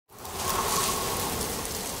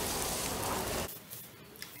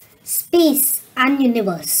Space and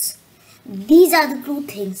universe. These are the two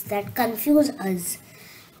things that confuse us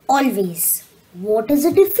always. What is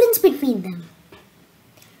the difference between them?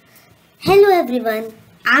 Hello everyone,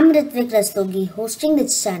 I'm Ritwik hosting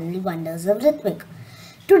this channel Wonders of Ritwik.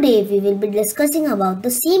 Today we will be discussing about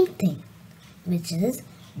the same thing, which is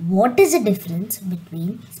what is the difference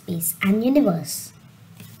between space and universe.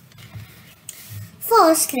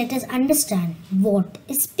 First, let us understand what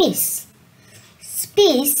is space.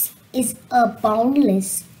 Space is a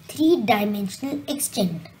boundless three-dimensional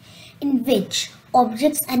extent in which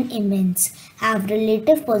objects and events have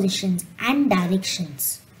relative positions and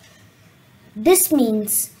directions. This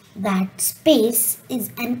means that space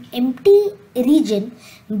is an empty region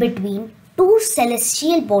between two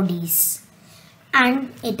celestial bodies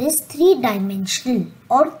and it is three-dimensional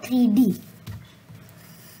or 3D.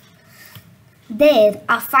 There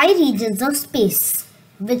are 5 regions of space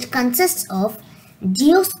which consists of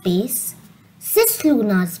Geo-space,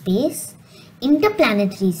 Cis-lunar space,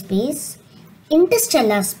 Inter-Planetary space,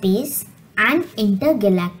 Interstellar space and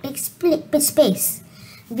Inter-Galactic space.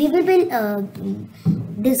 We will be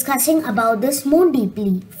discussing about this more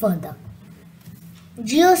deeply further.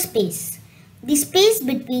 Geo-space. The space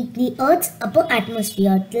between the Earth's upper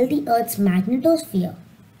atmosphere till the Earth's magnetosphere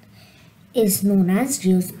is known as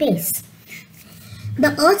geospace.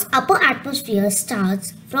 The Earth's upper atmosphere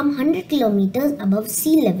starts from 100 kilometers above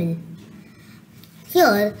sea level.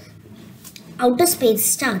 Here, outer space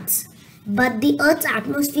starts, but the Earth's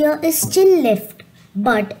atmosphere is still left,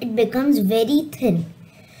 but it becomes very thin.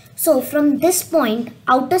 So from this point,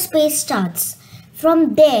 outer space starts.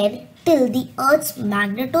 From there till the Earth's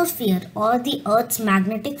magnetosphere or the Earth's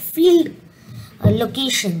magnetic field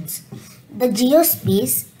locations, the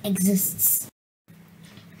geospace exists.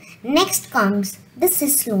 Next comes the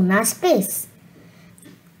cis-lunar space.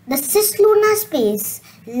 The cis-lunar space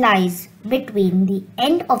lies between the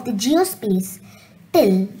end of the geospace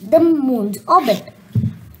till the moon's orbit.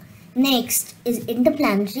 Next is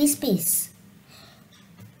interplanetary space.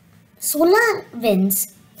 Solar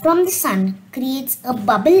winds from the sun creates a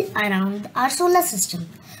bubble around our solar system,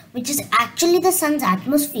 which is actually the sun's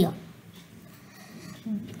atmosphere.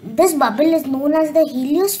 This bubble is known as the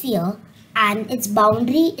heliosphere and its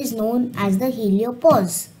boundary is known as the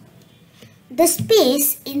heliopause. The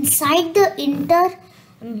space inside the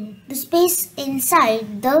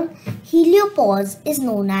heliopause is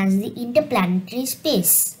known as the interplanetary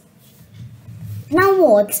space. Now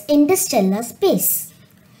what's interstellar space?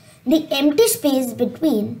 The empty space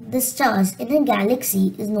between the stars in a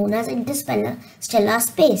galaxy is known as interstellar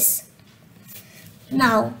space.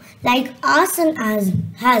 Now, like our sun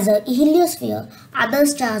has a heliosphere, other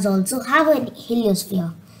stars also have a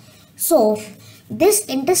heliosphere. So, this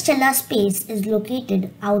interstellar space is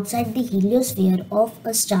located outside the heliosphere of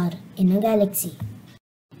a star in a galaxy.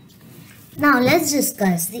 Now, let's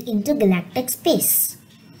discuss the intergalactic space.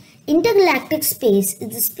 Intergalactic space is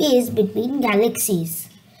the space between galaxies.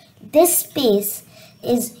 This space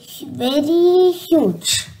is very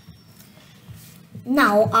huge.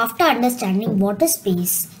 Now, after understanding what is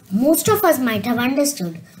space, most of us might have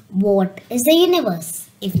understood what is the universe.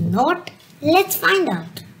 If not, let's find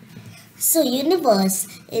out. So, universe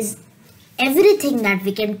is everything that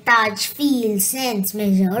we can touch, feel, sense,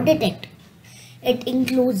 measure or detect. It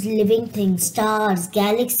includes living things, stars,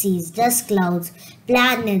 galaxies, dust clouds,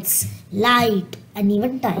 planets, light and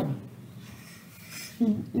even time.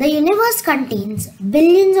 The universe contains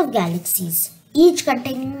billions of galaxies, each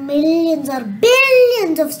containing millions or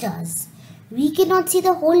billions of stars. We cannot see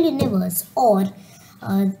the whole universe, or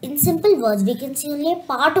in simple words, we can see only a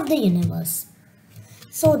part of the universe.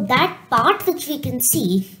 So that part which we can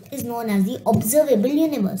see is known as the observable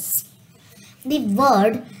universe. The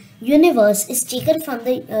word universe is taken from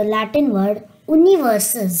the Latin word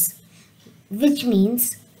universus, which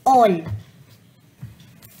means all.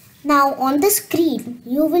 Now on the screen,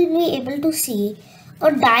 you will be able to see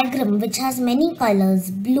a diagram which has many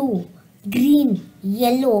colors: blue, green,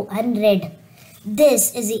 yellow and red.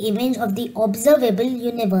 This is the image of the observable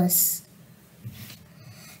universe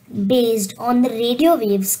based on the radio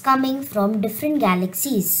waves coming from different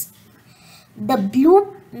galaxies. The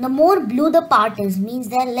more blue the part is means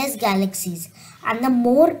there are less galaxies, and the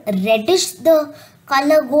more reddish the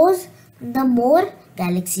color goes, the more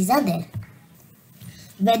galaxies are there.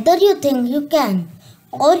 Whether you think you can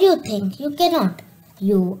or you think you cannot,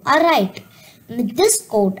 you are right. With this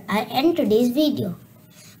quote, I end today's video.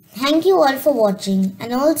 Thank you all for watching,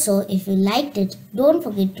 and also if you liked it, don't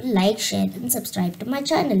forget to like, share and subscribe to my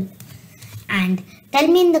channel. And tell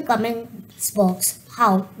me in the comments box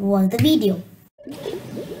how was the video.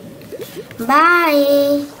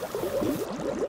 Bye.